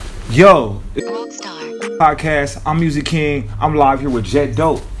Yo, it's podcast. I'm Music King. I'm live here with Jet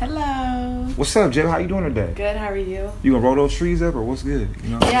Dope. Hello. What's up, Jet? How you doing today? Good. How are you? You gonna roll those trees up or what's good?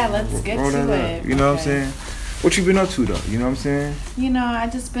 You know? Yeah, let's get to it. You know what I'm saying? What you been up to though? You know what I'm saying? You know, I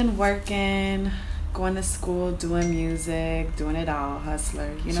just been working, going to school, doing music, doing it all, hustler.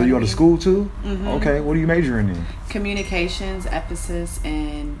 You know. So you go to school too? Mm-hmm. Okay. What are you majoring in? Communications, emphasis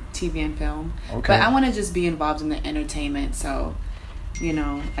in TV and film. Okay. But I want to just be involved in the entertainment, so. You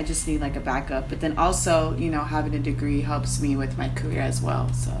know, I just need like a backup. But then also, you know, having a degree helps me with my career as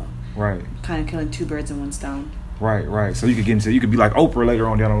well. So, right. Kind of killing two birds in one stone. Right. So you could you could be like Oprah later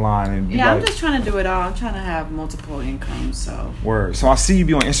on down the line. And yeah, like, I'm just trying to do it all. I'm trying to have multiple incomes. So. Word. So I see you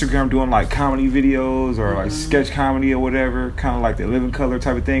be on Instagram doing like comedy videos or like sketch comedy or whatever, kind of like the Living Color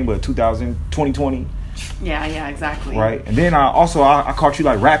type of thing, but 2020. Yeah, exactly. Right, and then I caught you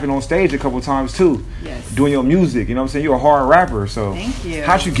like rapping on stage a couple times too. Yes. Doing your music, you know what I'm saying? You're a hard rapper, so. Thank you.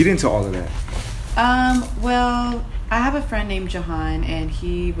 How'd you get into all of that? Well, I have a friend named Jahan, and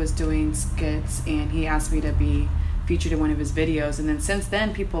he was doing skits, and he asked me to be featured in one of his videos, and then since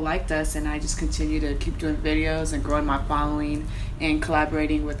then people liked us, and I just continue to keep doing videos and growing my following and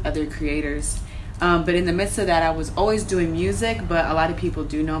collaborating with other creators. But in the midst of that, I was always doing music, but a lot of people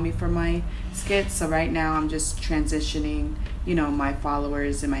do know me for my skits. So right now I'm just transitioning, you know, my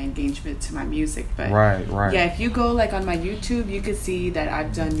followers and my engagement to my music. But right. Yeah, if you go like on my YouTube, you could see that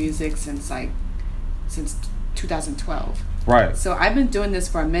I've done music since 2012. Right. So I've been doing this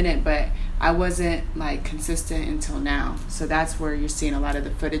for a minute, but I wasn't like consistent until now. So that's where you're seeing a lot of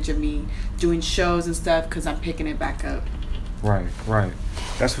the footage of me doing shows and stuff, because I'm picking it back up. Right.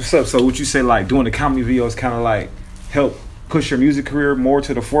 That's what's up. So would you say like doing the comedy videos kind of like help push your music career more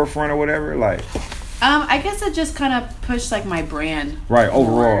to the forefront or whatever? Like, I guess it just kind of pushed like my brand. Right,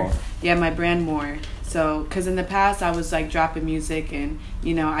 overall. More. Yeah, my brand more. So, because in the past I was like dropping music and,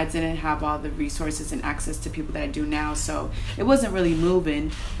 you know, I didn't have all the resources and access to people that I do now. So it wasn't really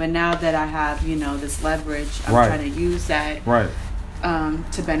moving. But now that I have, you know, this leverage, I'm trying to use that. Right.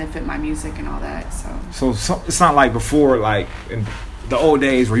 To benefit my music and all that. So it's not like before, like in the old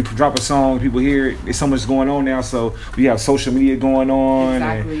days where you drop a song, people hear it. There's so much going on now. So we have social media going on,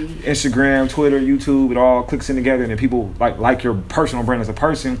 exactly. And Instagram, Twitter, YouTube. It all clicks in together, and then people like your personal brand as a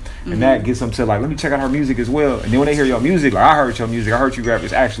person, and that gets them to like, let me check out her music as well. And then when they hear your music, like I heard your music, I heard you rap.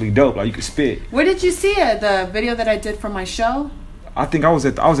 It's actually dope. Like you can spit. Where did you see it? The video that I did for my show? I think I was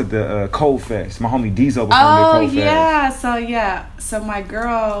at the Cold Fest. My homie Diesel performed at Cold Fest. So my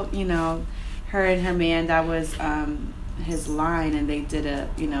girl, you know, her and her man, that was his line, and they did a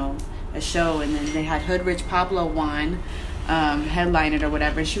show, and then they had Hood Rich Pablo headline it or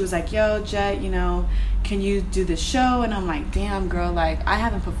whatever. She was like, yo, Jet, you know, can you do the show? And I'm like, damn, girl, like I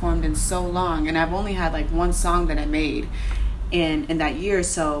haven't performed in so long, and I've only had like one song that I made in that year.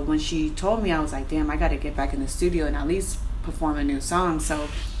 So when she told me, I was like, damn, I got to get back in the studio and at least perform a new song. So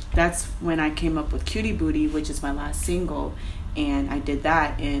that's when I came up with Cutie Booty, which is my last single, and I did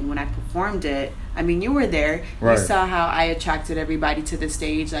that. And when I performed it, I mean, you were there. Right. You saw how I attracted everybody to the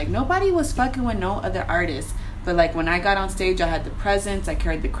stage. Like nobody was fucking with no other artist, but like when I got on stage, I had the presence, I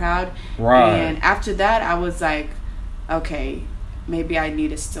carried the crowd. Right. And after that, I was like, okay, maybe I need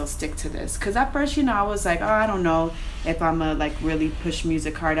to still stick to this. Because at first, you know, I was like, oh, I don't know if I'm going to like really push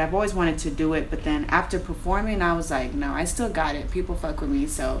music hard. I've always wanted to do it. But then after performing, I was like, no, I still got it. People fuck with me.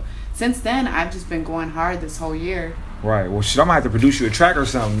 So since then, I've just been going hard this whole year. Right. Well, shit, I might have to produce you a track or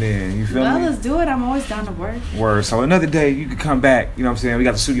something then. You feel me? Well, let's do it. I'm always down to work. Word. So another day, you can come back. You know what I'm saying? We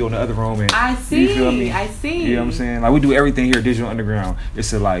got the studio in the other room. And I see. You feel me? I see. You know what I'm saying? Like, we do everything here at Digital Underground.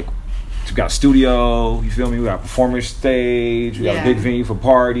 It's we got a studio, you feel me? We got a performance stage. We got a big venue for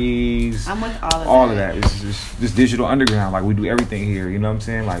parties. I'm with all of that. All of that. It's just Digital Underground. Like, we do everything here. You know what I'm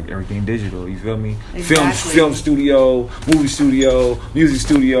saying? Like, everything digital. You feel me? Exactly. Film studio, movie studio, music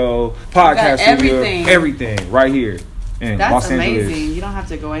studio, podcast studio. Everything right here in Los Angeles. That's amazing. You don't have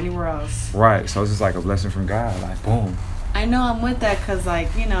to go anywhere else. Right. So it's just like a blessing from God. Like, boom. I know, I'm with that because,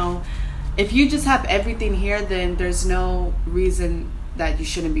 like, you know, if you just have everything here, then there's no reason that you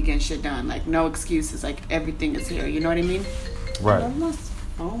shouldn't be getting shit done. Like, no excuses. Like, everything is here. You know what I mean? Right. I love my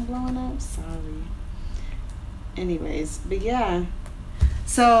phone blowing up. Sorry. Anyways, but yeah.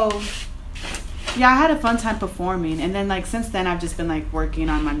 So, yeah, I had a fun time performing. And then, like, since then, I've just been, like, working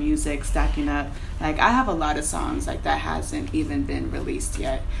on my music, stacking up. Like, I have a lot of songs, like, that hasn't even been released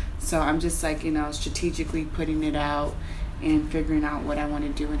yet. So I'm just, like, you know, strategically putting it out and figuring out what I want to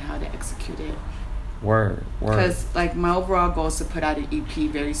do and how to execute it. Word. Because, like, my overall goal is to put out an EP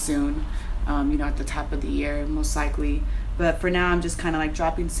very soon, you know, at the top of the year, most likely. But for now, I'm just kind of, like,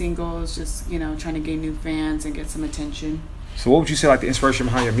 dropping singles, just, you know, trying to gain new fans and get some attention. So what would you say like the inspiration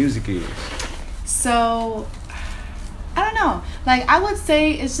behind your music is? So I don't know. Like, I would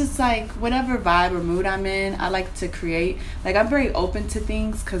say it's just like whatever vibe or mood I'm in, I like to create. Like, I'm very open to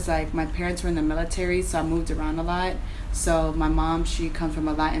things because, like, my parents were in the military, so I moved around a lot. So my mom, she comes from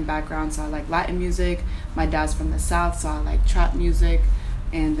a Latin background, so I like Latin music. My dad's from the South, so I like trap music.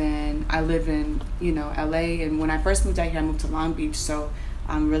 And then I live in, LA. And when I first moved out here, I moved to Long Beach, so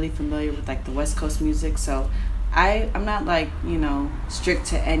I'm really familiar with, like, the West Coast music. So I'm not, like, strict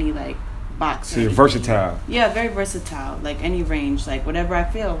to any, like, box. So you're versatile. Yeah, very versatile. Like any range, like whatever I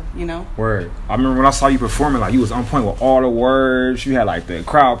feel, Word. I remember when I saw you performing, like you was on point with all the words. You had like the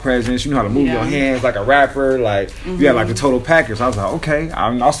crowd presence. You knew how to move your hands like a rapper. Like you had like the total package. So I was like, okay.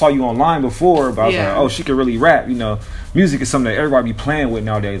 I saw you online before, but I was like, oh, she could really rap. Music is something that everybody be playing with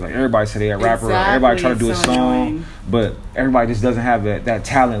nowadays. Like everybody say they're a rapper. Exactly. Everybody try to do a song, annoying. But everybody just doesn't have that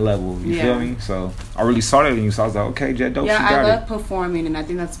talent level. You feel me? So I really saw that in you. So I was like, okay, Jet Dope, she got it. Yeah, I love performing, and I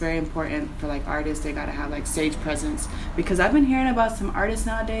think that's very important for like artists. They gotta have like stage presence, because I've been hearing about some artists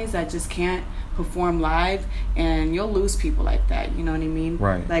nowadays that just can't perform live, and you'll lose people like that. You know what I mean?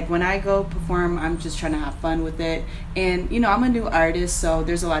 Right. Like when I go perform, I'm just trying to have fun with it, and I'm a new artist, so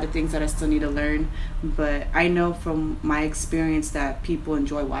there's a lot of things that I still need to learn. But I know from my experience that people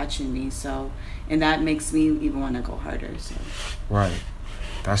enjoy watching me, and that makes me even want to go harder. So. Right.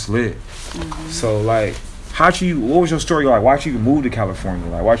 That's lit. So like, what was your story like? Why'd you move to California?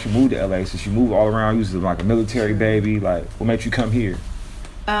 Like, why'd you move to LA? Since you moved all around, you was like a military baby. Like, what made you come here?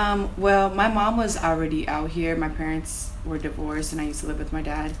 Well, my mom was already out here. My parents were divorced, and I used to live with my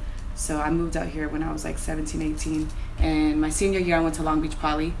dad. So I moved out here when I was like 17, 18. And my senior year, I went to Long Beach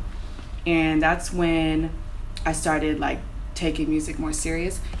Poly. And that's when I started like taking music more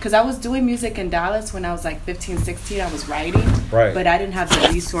serious, because I was doing music in Dallas when I was like 15, 16. I was writing, right, but I didn't have the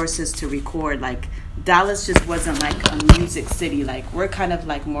resources to record. Like Dallas just wasn't like a music city. Like we're kind of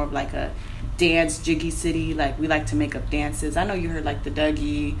like more of like a dance jiggy city. Like we like to make up dances. I know you heard like the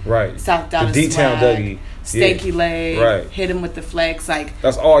Dougie, right, South Dallas, the D-Town Dougie, Stanky Leg, right, Hit Him with the Flex. Like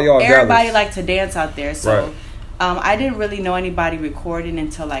that's all y'all. Everybody like to dance out there. So. Right. I didn't really know anybody recording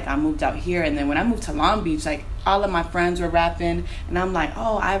until like I moved out here, and then when I moved to Long Beach, like all of my friends were rapping, and I'm like,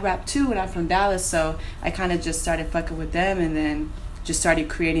 oh, I rap too, and I'm from Dallas, so I kind of just started fucking with them, and then just started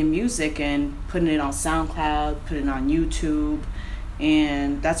creating music and putting it on SoundCloud, putting it on YouTube,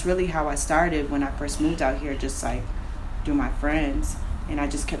 and that's really how I started when I first moved out here, just like through my friends, and I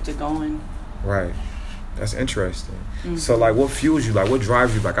just kept it going. Right. That's interesting. So like, what fuels you? Like, what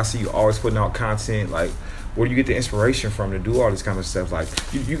drives you? Like, I see you always putting out content. Like, where do you get the inspiration from to do all this kind of stuff? Like,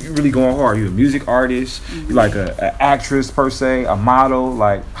 you really going hard. You're a music artist. You're like an actress per se, a model.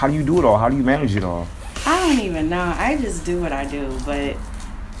 Like, how do you do it all? How do you manage it all? I don't even know. I just do what I do. But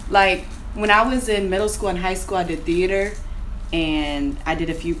like when I was in middle school and high school, I did theater and I did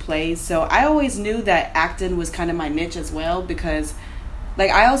a few plays. So I always knew that acting was kind of my niche as well, because like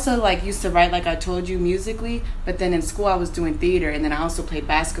I also like used to write, like I told you, musically, but then in school I was doing theater, and then I also played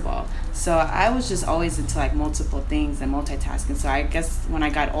basketball. So I was just always into like multiple things and multitasking. So I guess when I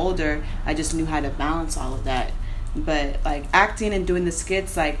got older, I just knew how to balance all of that. But like acting and doing the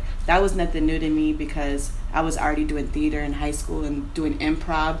skits, like that was nothing new to me, because I was already doing theater in high school and doing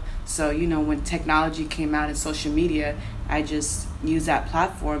improv. So when technology came out and social media, I just used that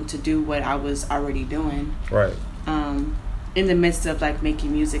platform to do what I was already doing. Right. In the midst of like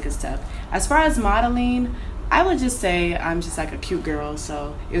making music and stuff. As far as modeling, I would just say I'm just like a cute girl,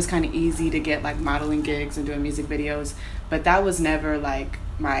 so it was kind of easy to get like modeling gigs and doing music videos, but that was never like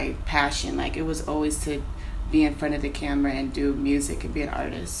my passion. Like it was always to be in front of the camera and do music and be an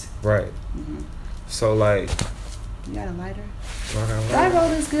artist. Right. So like, you got a lighter? That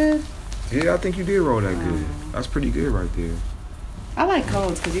roll is good. Yeah, I think you did roll that good. That's pretty good right there. I like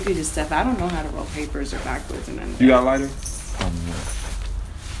codes because you can just step. I don't know how to roll papers or backwards and then. You got a lighter?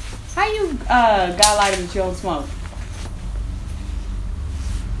 How you got a lighter but you don't smoke?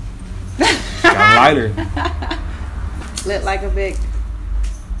 Got a lighter. Lit like a big.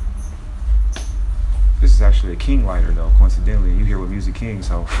 This is actually a King lighter though, coincidentally. You here with Music King,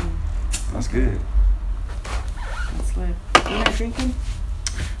 so that's good. That's lit. You not drinking?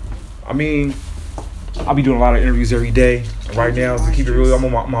 I mean, I'll be doing a lot of interviews every day. Right now, to keep it real, I'm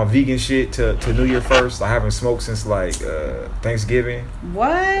on my vegan shit to New Year 1st. I haven't smoked since like Thanksgiving.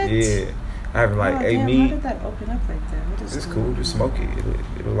 What? Yeah. I haven't ate meat. Why did that open up like that? What is it's cool. Just smoke it.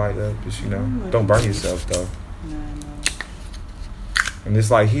 It'll light up. Just don't burn yourself though. No. And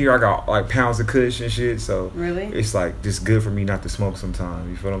it's like here I got like pounds of kush and shit, so really, it's like just good for me not to smoke sometimes.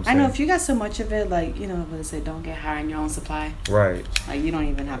 You feel what I'm saying? I know if you got so much of it, like you know what they say, don't get high on your own supply. Right. Like you don't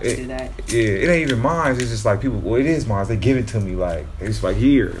even have to do that. Yeah, it ain't even mine. It's just like people. Well, it is mine. They give it to me. Like it's like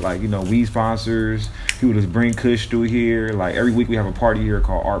here, like you know, weed sponsors. People just bring kush through here. Like every week we have a party here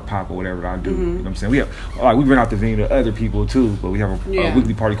called Art Pop or whatever that I do. You know what I'm saying? We have like we rent out the venue to other people too, but we have a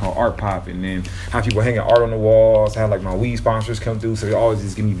weekly party called Art Pop, and then have people hanging art on the walls. Have like my weed sponsors come through, so they always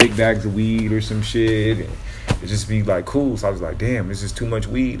just give me big bags of weed or some shit. And it just be like cool. So I was like, damn, this is too much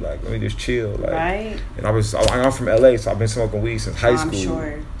weed. Like let me just chill. Like, right. And I'm from LA, so I've been smoking weed since high school. I'm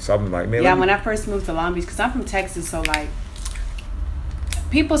sure. So I'm like, man. Yeah, when I first moved to Long Beach, because I'm from Texas, so like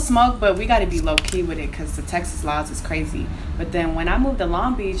people smoke, but we got to be low key with it because the Texas laws is crazy. But then when I moved to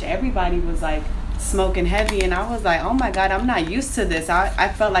Long Beach, everybody was like smoking heavy, and I was like, oh my God, I'm not used to this. I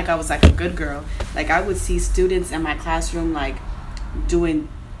felt like I was like a good girl. Like I would see students in my classroom like doing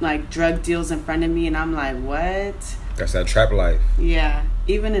like drug deals in front of me, and I'm like, what? That's that trap life. Yeah,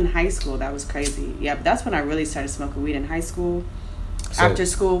 even in high school, that was crazy. Yeah, but that's when I really started smoking weed in high school. So, after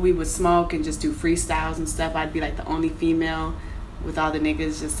school, we would smoke and just do freestyles and stuff. I'd be like the only female with all the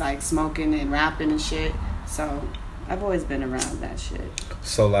niggas just like smoking and rapping and shit. So I've always been around that shit.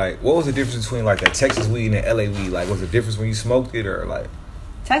 So like, what was the difference between like that Texas weed and the LA weed? Like, was the difference when you smoked it or like?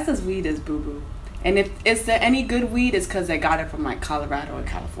 Texas weed is boo boo. And if it's any good weed, it's because they got it from like Colorado or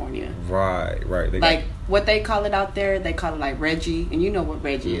California. Right. Like what they call it out there, they call it like Reggie, and you know what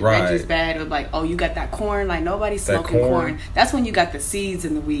Reggie is. Right. Reggie's bad. Or like, oh, you got that corn. Like nobody's smoking corn. That's when you got the seeds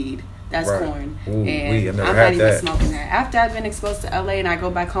in the weed. That's corn. Ooh, and I'm not even smoking that. After I've been exposed to LA and I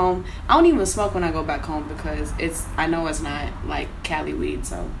go back home, I don't even smoke when I go back home because I know it's not like Cali weed.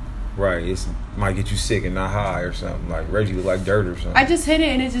 So. Right, it might get you sick and not high or something. Like Reggie look like dirt or something. I just hit it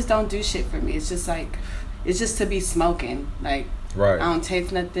and it just don't do shit for me. It's just like, it's just to be smoking. Like, right. I don't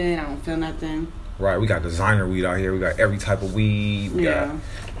taste nothing. I don't feel nothing. Right, we got designer weed out here. We got every type of weed. We got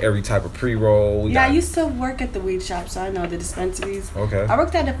every type of pre-roll. I used to work at the weed shop, so I know the dispensaries. Okay. I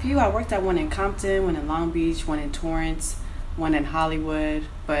worked at a few. I worked at one in Compton, one in Long Beach, one in Torrance, one in Hollywood,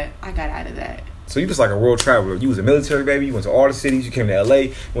 but I got out of that. So you just like a world traveler. You was a military baby. You went to all the cities. You came to LA.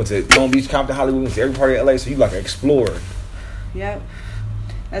 You went to Long Beach, Compton, Hollywood. You went to every part of LA. So you like an explorer. Yep.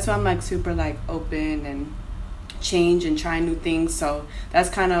 That's why I'm like super like open and change and try new things. So that's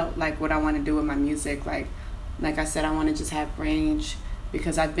kind of like what I want to do with my music. Like I said, I want to just have range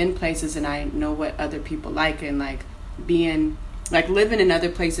because I've been places and I know what other people like, and like being like living in other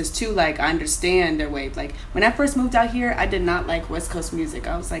places too, like I understand their way. Like when I first moved out here, I did not like West Coast music.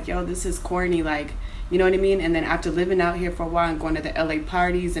 I was like, yo, this is corny, like, you know what I mean? And then after living out here for a while and going to the LA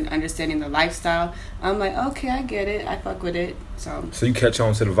parties and understanding the lifestyle, I'm like, okay, I get it. I fuck with it. So you catch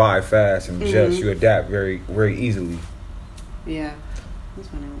on to the vibe fast and just you adapt very, very easily. Yeah. That's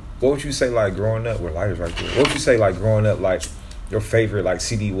what I know. What would you say like growing up with lighters right there? What would you say like growing up like your favorite like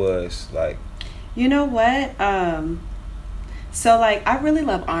CD was like? You know what? So, like, I really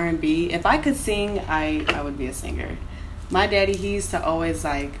love R&B. If I could sing, I would be a singer. My daddy, he used to always,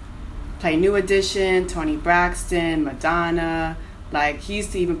 like, play New Edition, Toni Braxton, Madonna. Like, he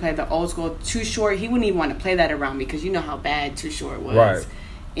used to even play the old school Too Short. He wouldn't even want to play that around me because you know how bad Too Short was. Right.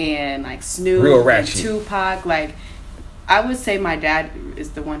 And, like, Snoop Real and Tupac. Like, I would say my dad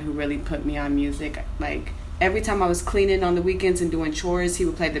is the one who really put me on music. Like, every time I was cleaning on the weekends and doing chores, he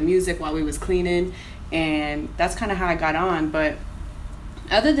would play the music while we was cleaning. And that's kind of how I got on. But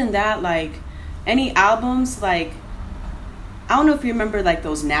other than that, like, any albums, like, I don't know if you remember, like,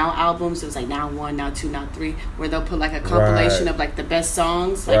 those Now albums. It was, like, Now 1, Now 2, Now 3, where they'll put, like, a compilation of, like, the best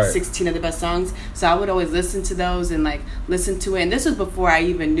songs, like, 16 of the best songs. So I would always listen to those and, like, listen to it. And this was before I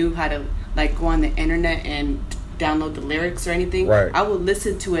even knew how to, like, go on the internet and download the lyrics or anything. Right. I would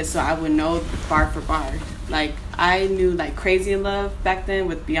listen to it so I would know bar for bar. Like, I knew, like, Crazy in Love back then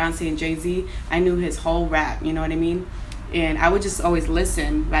with Beyonce and Jay-Z. I knew his whole rap, you know what I mean? And I would just always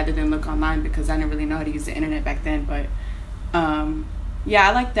listen rather than look online because I didn't really know how to use the internet back then. But, yeah,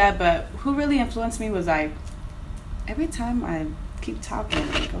 I like that. But who really influenced me was, like, every time I keep talking,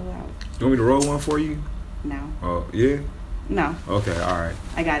 I go out. You want me to roll one for you? No. Oh, yeah? No. Okay, all right.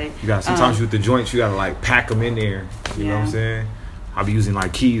 I got it. You got sometimes with the joints, you got to, like, pack them in there. You know what I'm saying? I'll be using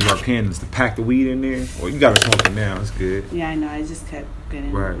like keys or pens to pack the weed in there. Well, you got to smoke it now. It's good. Yeah, I know. I just kept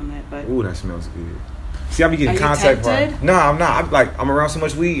getting on that. But ooh, that smells good. See, I be getting contact. No, I'm not. I'm around so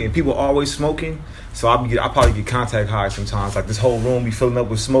much weed and people always smoking. So I probably get contact high sometimes. Like this whole room be filling up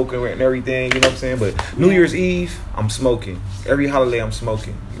with smoke and everything. You know what I'm saying? But New Year's Eve, I'm smoking. Every holiday, I'm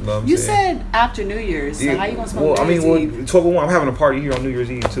smoking. You know what I'm saying? You said after New Year's. So how you gonna smoke? Well, New Year's Eve? 12/1. I'm having a party here on New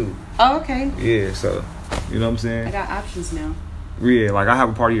Year's Eve too. Oh, okay. Yeah. So you know what I'm saying? I got options now. Yeah, like I have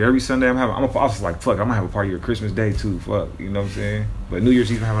a party every Sunday. I was like, fuck, I'm gonna have a party on Christmas Day too. Fuck, you know what I'm saying? But New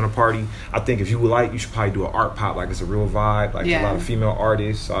Year's Eve, I'm having a party. I think if you would like, you should probably do an art pop. Like it's a real vibe. Like a lot of female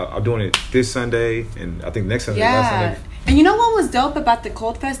artists. So I'm doing it this Sunday, and I think next Sunday. Yeah. Last Sunday. And you know what was dope about the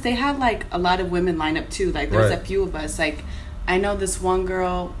Cold Fest? They had like a lot of women line up too. Like there was a few of us. Like I know this one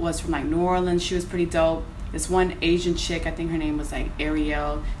girl was from like New Orleans. She was pretty dope. This one Asian chick, I think her name was like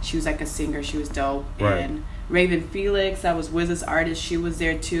Ariel. She was like a singer. She was dope. Right. And Raven Felix, that was Wiz's artist. She was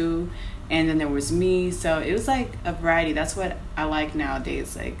there too. And then there was me. So it was like a variety. That's what I like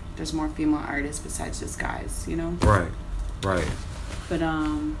nowadays. Like there's more female artists besides just guys, you know? Right. But yeah,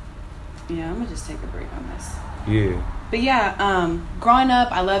 I'm gonna just take a break on this. Yeah. But yeah, growing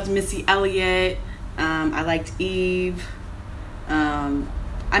up, I loved Missy Elliott. I liked Eve.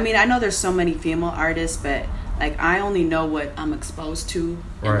 I mean, I know there's so many female artists, but like I only know what I'm exposed to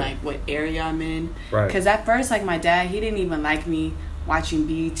and like what area I'm in. Right. Because at first, like my dad, he didn't even like me watching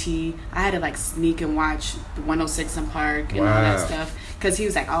BET. I had to like sneak and watch the 106 in Park and all that stuff. Because he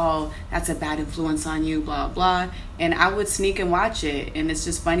was like, oh, that's a bad influence on you, blah, blah. And I would sneak and watch it. And it's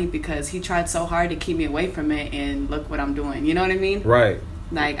just funny because he tried so hard to keep me away from it. And look what I'm doing. You know what I mean? Right.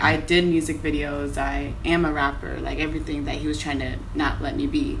 Like, I did music videos. I am a rapper. Like, everything that he was trying to not let me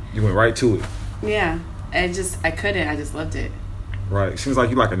be. You went right to it. Yeah. I couldn't. I just loved it. Right. Seems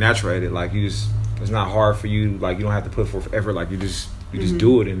like you like a natural at it. Like, you just, it's not hard for you. Like, you don't have to put forth effort. Like, you just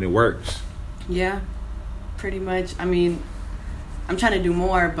do it and it works. Yeah. Pretty much. I mean, I'm trying to do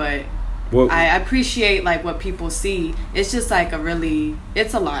more, but Well, I appreciate like what people see. It's just like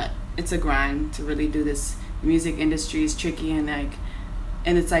it's a lot. It's a grind to really do this. Music industry is tricky and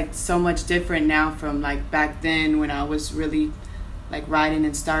it's like so much different now from like back then when I was really like riding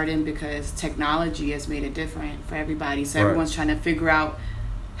and starting, because technology has made it different for everybody. So everyone's trying to figure out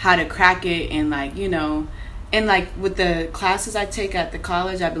how to crack it, and like, you know, and like with the classes I take at the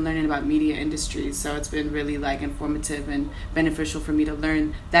college, I've been learning about media industries. So it's been really like informative and beneficial for me to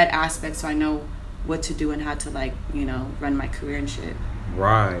learn that aspect, so I know what to do and how to like, you know, run my career and shit.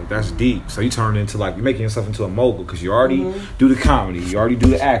 Right, that's deep. So you turn into like, you're making yourself into a mogul because you already do the comedy, you already do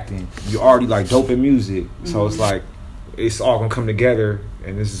the acting, you already like dope in music. So it's like, it's all gonna come together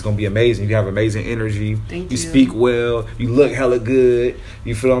and this is gonna be amazing. You have amazing energy. Thank you. You speak well, you look hella good.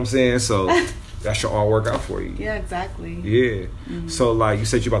 You feel what I'm saying? So that should all work out for you. Yeah, exactly. Yeah. So like you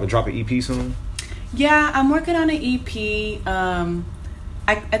said, you about to drop an EP soon? Yeah, I'm working on an EP.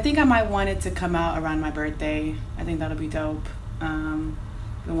 I think I might want it to come out around my birthday. I think that'll be dope.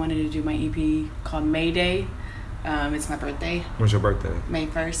 I wanted to do my EP called Mayday. It's my birthday. When's your birthday? May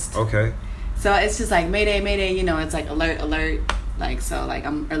 1st. Okay. So it's just like Mayday, you know, it's like alert. Like, so like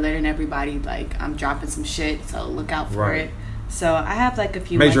I'm alerting everybody, like I'm dropping some shit, so look out for it. So I have like a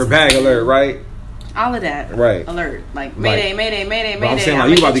few Major bag alert, right? All of that. Right. Alert. Like Mayday. But I'm saying like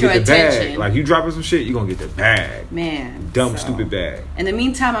you about to get the bag. Like you dropping some shit, you gonna get the bag. Man. Dumb, stupid bag. In the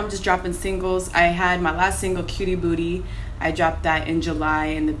meantime, I'm just dropping singles. I had my last single, Cutie Booty. I dropped that in July,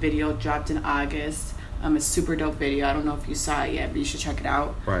 and the video dropped in August. It's a super dope video. I don't know if you saw it yet, but you should check it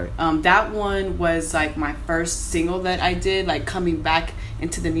out. Right. That one was like my first single that I did, like coming back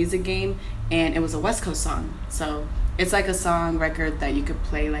into the music game, and it was a West Coast song. So it's like a song record that you could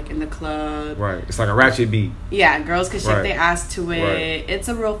play like in the club. Right. It's like a ratchet beat. Yeah, girls could shake their ass to it. Right. It's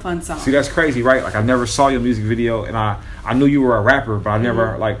a real fun song. See, that's crazy, right? Like I never saw your music video, and I knew you were a rapper, but I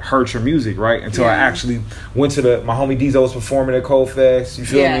never like heard your music, right? Until I actually went to my homie Diesel was performing at Cold Fest. You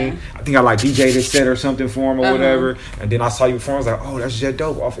feel me? I think I like DJ'd a set or something for him or whatever, and then I saw you perform. I was like, oh, that's Jet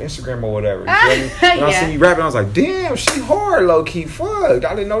Dope off Instagram or whatever. You feel me? And I seen you rapping. I was like, damn, she hard, low key. Fuck,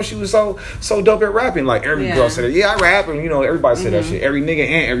 I didn't know she was so dope at rapping. Like every girl said, yeah, I rap, and you know everybody said that shit. Every nigga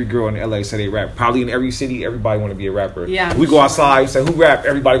and every girl in LA said they rap. Probably in every city, everybody want to be a rapper. Yeah, we go outside, say who rap,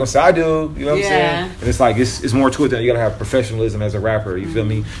 everybody gonna say I do. You know what I'm saying? And it's like it's more to it than you gotta have professionalism as a rapper. You feel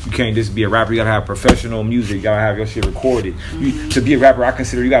me? You can't just be a rapper. You gotta have professional music. You gotta have your shit recorded. To be a rapper, I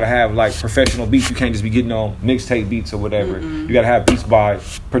consider you gotta have like professional beats. You can't just be getting on mixtape beats or whatever. You gotta have beats by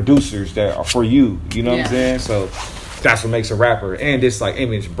producers that are for you. You know what I'm saying? So that's what makes a rapper. And it's like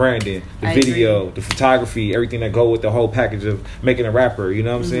image, branding, the video, the photography, everything that go with the whole package of making a rapper. You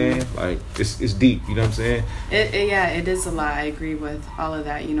know what I'm saying? Like it's deep. You know what I'm saying? It is a lot. I agree with all of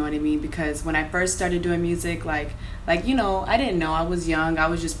that. You know what I mean? Because when I first started doing music, like you know, I didn't know. I was young. I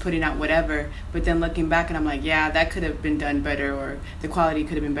was just putting out whatever. But then looking back, and I'm like, yeah, that could have been done better, or the quality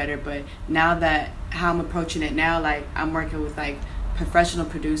could have been better. But now that how I'm approaching it now, like I'm working with like professional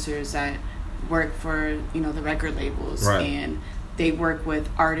producers that work for, you know, the record labels, and they work with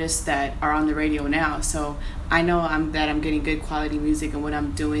artists that are on the radio now. So I know I'm getting good quality music, and what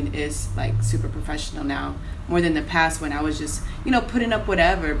I'm doing is like super professional now, more than the past when I was just, you know, putting up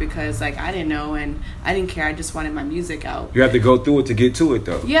whatever because like I didn't know and I didn't care. I just wanted my music out. You have to go through it to get to it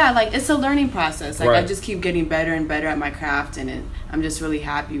though. Yeah, like it's a learning process. Like Right. I just keep getting better and better at my craft, and I'm just really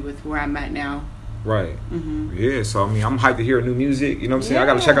happy with where I'm at now. Right. Mm-hmm. Yeah, so I mean, I'm hyped to hear new music. You know what I'm saying? I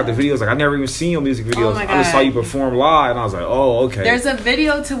got to check out the videos. Like, I never even seen your music videos. Oh my I just saw God. you perform live, and I was like, oh, okay. There's a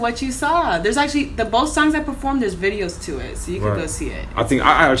video to what you saw. There's actually both songs I performed. There's videos to it, so you can Right. go see it. I think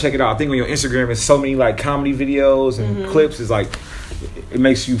I gotta check it out. I think on your Instagram, there's so many like comedy videos and Mm-hmm. clips. It's like it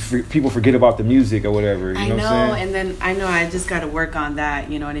makes people forget about the music or whatever. You know what I'm saying? And then I know I just got to work on that.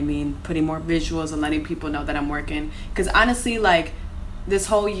 You know what I mean? Putting more visuals and letting people know that I'm working. Because honestly, like this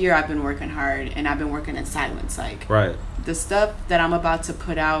whole year, I've been working hard, and I've been working in silence. Like Right. the stuff that I'm about to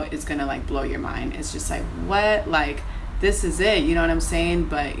put out is gonna like blow your mind. It's just like what? Like this is it. You know what I'm saying?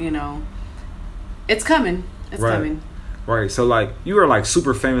 But you know, it's coming. It's Right. coming. Right. So like you are like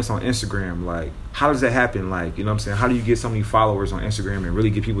super famous on Instagram. Like how does that happen? Like, you know what I'm saying? How do you get so many followers on Instagram and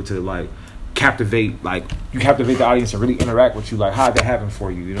really get people to like captivate the audience and really interact with you? Like how did that happen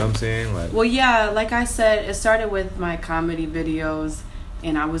for you? You know what I'm saying? Like Well, yeah, like I said, it started with my comedy videos,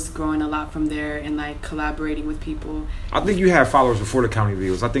 and I was growing a lot from there and like collaborating with people. I think you had followers before the comedy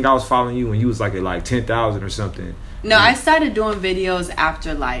videos. I think I was following you when you was like at like 10,000 or something. No, I started doing videos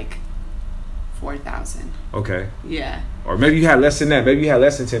after like 4,000. Okay. Yeah. Or maybe you had less than that. Maybe you had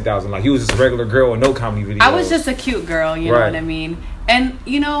less than 10,000. Like you was just a regular girl with no comedy videos. I was just a cute girl, you know Right. what I mean? And,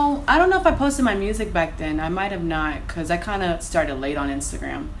 you know, I don't know if I posted my music back then. I might have not, because I kind of started late on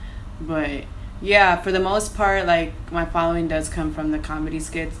Instagram. But, yeah, for the most part, like, my following does come from the comedy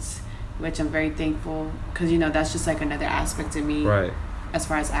skits, which I'm very thankful. Because, you know, that's just, like, another aspect of me. Right. As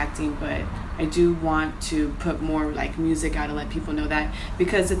far as acting, but I do want to put more like music out and let people know that,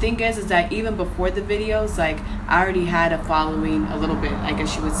 because the thing is that even before the videos, like I already had a following a little bit, I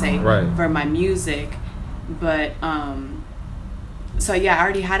guess you would say, Right. for my music, but so yeah, I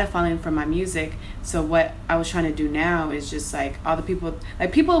already had a following for my music. So what I was trying to do now is just like all the people,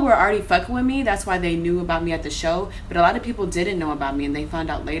 like people were already fucking with me. That's why they knew about me at the show. But a lot of people didn't know about me, and they found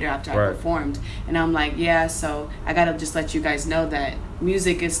out later after I Right. performed. And I'm like, yeah, so I gotta just let you guys know that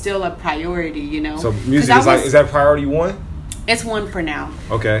music is still a priority, you know. So 'Cause music is that priority one? It's one for now.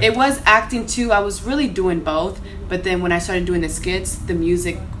 Okay. It was acting too. I was really doing both, but then when I started doing the skits, the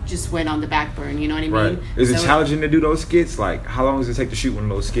music just went on the back burner. You know what I Right. mean? Is it So challenging to do those skits? Like how long does it take to shoot one of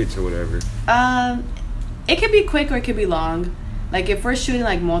those skits or whatever? It could be quick or it could be long. Like if we're shooting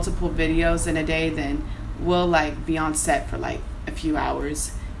like multiple videos in a day, then we'll like be on set for like a few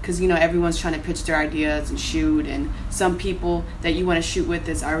hours. Because, you know, everyone's trying to pitch their ideas and shoot. And some people that you want to shoot with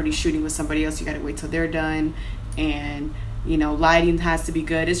is already shooting with somebody else. You got to wait till they're done. And, you know, lighting has to be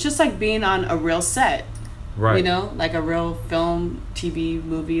good. It's just like being on a real set. Right. You know, like a real film, TV,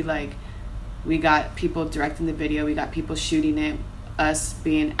 movie. Like, we got people directing the video. We got people shooting it. Us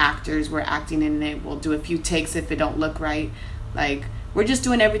being actors, we're acting in it. We'll do a few takes if it don't look right. Like, we're just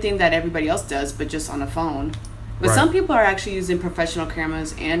doing everything that everybody else does, but just on a phone. But Right. some people are actually using professional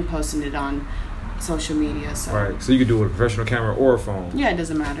cameras and posting it on social media. So Right. So you could do it with a professional camera or a phone. yeah, it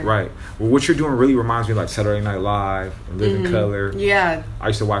doesn't matter. Right. Well, what you're doing really reminds me of like Saturday Night Live and Live in Color. Yeah. I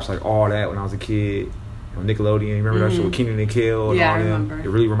used to watch like all that when I was a kid. On Nickelodeon, you remember that show with Kenan and Kel and Yeah, all I them? remember. It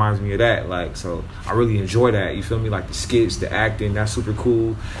really reminds me of that. Like, so I really enjoy that. You feel me? Like the skits, the acting, that's super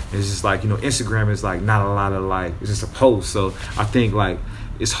cool. It's just like, you know, Instagram is like not a lot of like, it's just a post. So I think like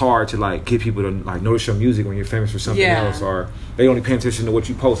it's hard to like get people to like notice your music when you're famous for something Yeah. else, or they only pay attention to what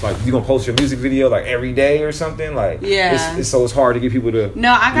you post. Like you gonna post your music video like every day or something. Like Yeah. so it's hard to get people to.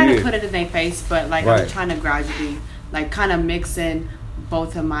 No, I gotta Yeah. put it in their face, but like Right. I'm trying to gradually like kind of mix in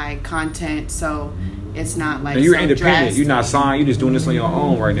both of my content, so it's not like And you're so independent. drastic. You're not signed. You're just doing this on your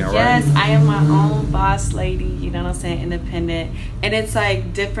own right now, right? Yes, I am my own boss lady, you know what I'm saying, independent. And it's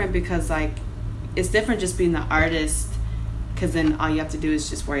like different because like it's different just being the artist, because then all you have to do is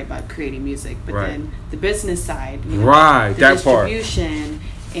just worry about creating music. But Right. then the business side, you know, Right, the that part. distribution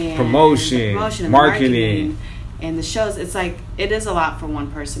and Promotion, the promotion and marketing. marketing and the shows, it's like it is a lot for one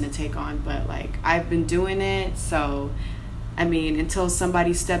person to take on, but like I've been doing it, so I mean, until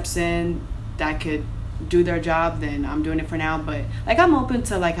somebody steps in that could do their job, then I'm doing it for now. But like I'm open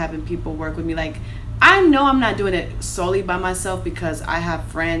to like having people work with me. Like I know I'm not doing it solely by myself, because I have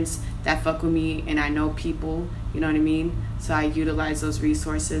friends that fuck with me and I know people, you know what I mean? So I utilize those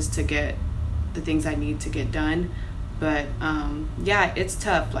resources to get the things I need to get done. But yeah, it's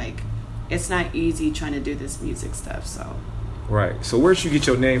tough. Like it's not easy trying to do this music stuff. So Right. So where'd you get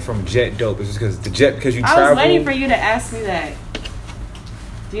your name from, Jet Dope? Is it because you I travel? was waiting for you to ask me that.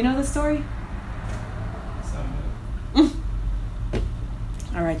 Do you know the story?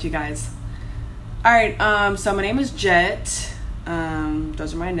 All right, you guys. All right, so my name is Jet.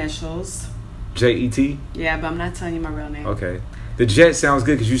 Those are my initials. J-E-T? Yeah, but I'm not telling you my real name. Okay. The Jet sounds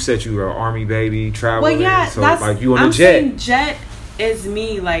good because you said you were an Army baby, traveling. Well, yeah, so, that's, like, you on I'm the jet. saying Jet is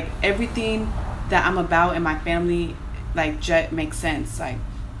me. Like, everything that I'm about in my family, like, Jet makes sense. Like,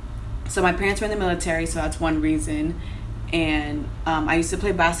 so my parents were in the military, so that's one reason. And I used to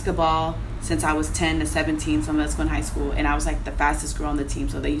play basketball since I was 10 to 17, so let's go in high school. And I was, like, the fastest girl on the team,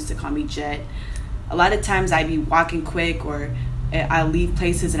 so they used to call me Jet. A lot of times I'd be walking quick, or I leave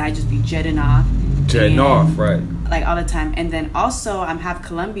places and I just be jetting off. Jetting off, right. Like, all the time. And then also, I'm half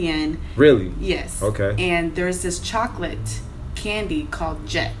Colombian. Really? Yes. Okay. And there's this chocolate candy called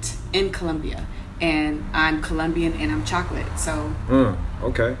Jet in Colombia. And I'm Colombian and I'm chocolate. So.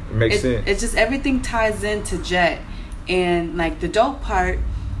 Okay. It makes sense. It's just everything ties into Jet. And, like, the dope part,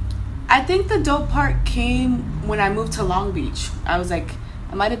 I think the dope part came when I moved to Long Beach. I was like,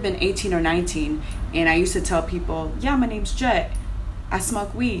 I might have been 18 or 19. And I used to tell people, yeah, my name's Jet. I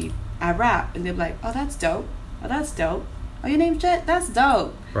smoke weed. I rap. And they'd be like, oh, that's dope. Oh, that's dope. Oh, your name's Jet? That's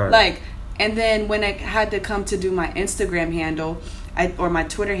dope. Right. Like, and then when I had to come to do my Instagram handle, or my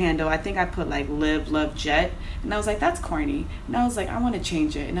Twitter handle, I think I put, like, Live Love Jet. And I was like, that's corny. And I was like, I want to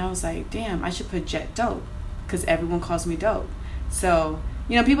change it. And I was like, damn, I should put Jet Dope. Because everyone calls me Dope. So,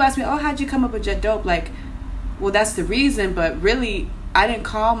 you know, people ask me, oh, how'd you come up with Jet Dope? Like, well, that's the reason. But really, I didn't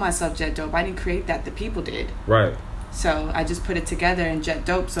call myself Jet Dope. I didn't create that. The people did. Right. So I just put it together in Jet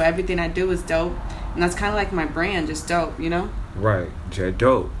Dope. So everything I do is dope. And that's kind of like my brand, just dope, you know? Right. Jet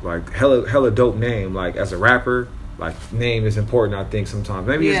Dope. Like, hella dope name. Like, as a rapper, like, name is important, I think, sometimes.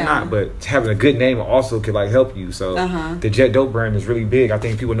 Maybe it's not, but having a good name also could, like, help you. So the Jet Dope brand is really big. I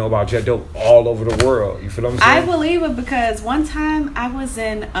think people know about Jet Dope all over the world. You feel what I'm saying? I believe it because one time I was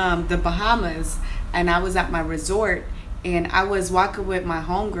in the Bahamas and I was at my resort. And I was walking with my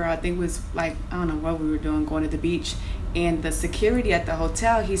homegirl. I think it was like, I don't know what we were doing, going to the beach. And the security at the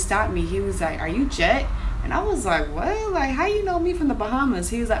hotel, he stopped me. He was like, are you Jet? And I was like, what? Like, how you know me from the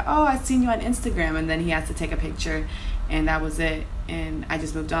Bahamas? He was like, oh, I seen you on Instagram. And then he has to take a picture. And that was it. And I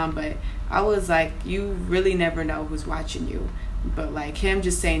just moved on. But I was like, you really never know who's watching you. But, like, him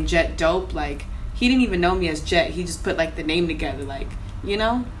just saying Jet Dope, like, he didn't even know me as Jet. He just put, like, the name together, like, you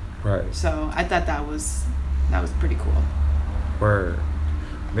know? Right. So I thought that was pretty cool. Word.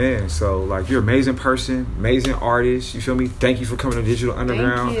 Man, so, like, you're an amazing person, amazing artist, you feel me? Thank you for coming to Digital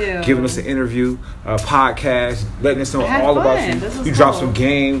Underground, giving us an interview, a podcast, letting us know all about you. You dropped some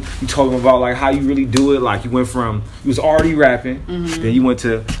game, you told them about, like, how you really do it. Like, you went from, you was already rapping, then you went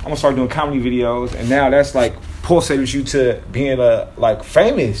to, I'm gonna start doing comedy videos, and now that's, like, pulsated you to being, like,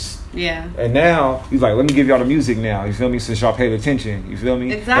 famous. Yeah. And now, he's like, let me give y'all the music now, you feel me, since y'all paid attention, you feel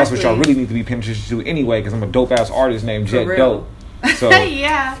me? Exactly. That's what y'all really need to be paying attention to anyway, because I'm a dope-ass artist named Jet Dope. So,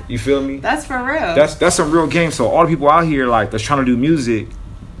 yeah. You feel me? That's for real. That's some real game. So, all the people out here, like, that's trying to do music,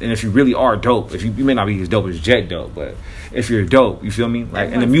 and if you really are dope, if you may not be as dope as Jet Dope, but if you're dope, you feel me?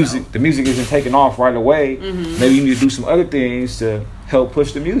 Like, and the music isn't taking off right away. Maybe you need to do some other things to help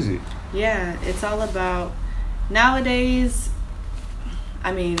push the music. Yeah, it's all about, nowadays,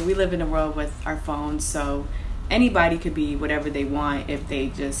 I mean, we live in a world with our phones, so anybody could be whatever they want if they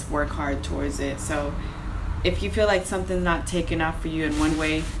just work hard towards it. So if you feel like something's not taking off for you in one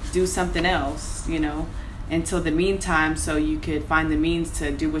way, do something else, you know, until the meantime, so you could find the means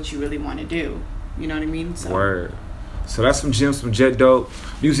to do what you really want to do. You know what I mean? So. Word. So that's some gems from Jet Dope,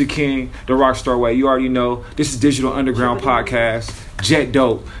 Music King, The Rockstar Way. You already know. This is Digital Underground Podcast. Jet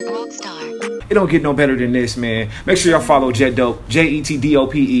Dope. It don't get no better than this, man. Make sure y'all follow Jet Dope,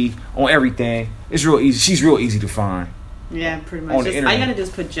 JETDOPE, on everything. It's real easy. She's real easy to find. Yeah, pretty much. I gotta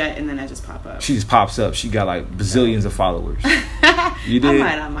just put Jet and then I just pop up. She just pops up. She got like bazillions of followers. You did?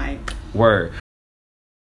 I might. Word.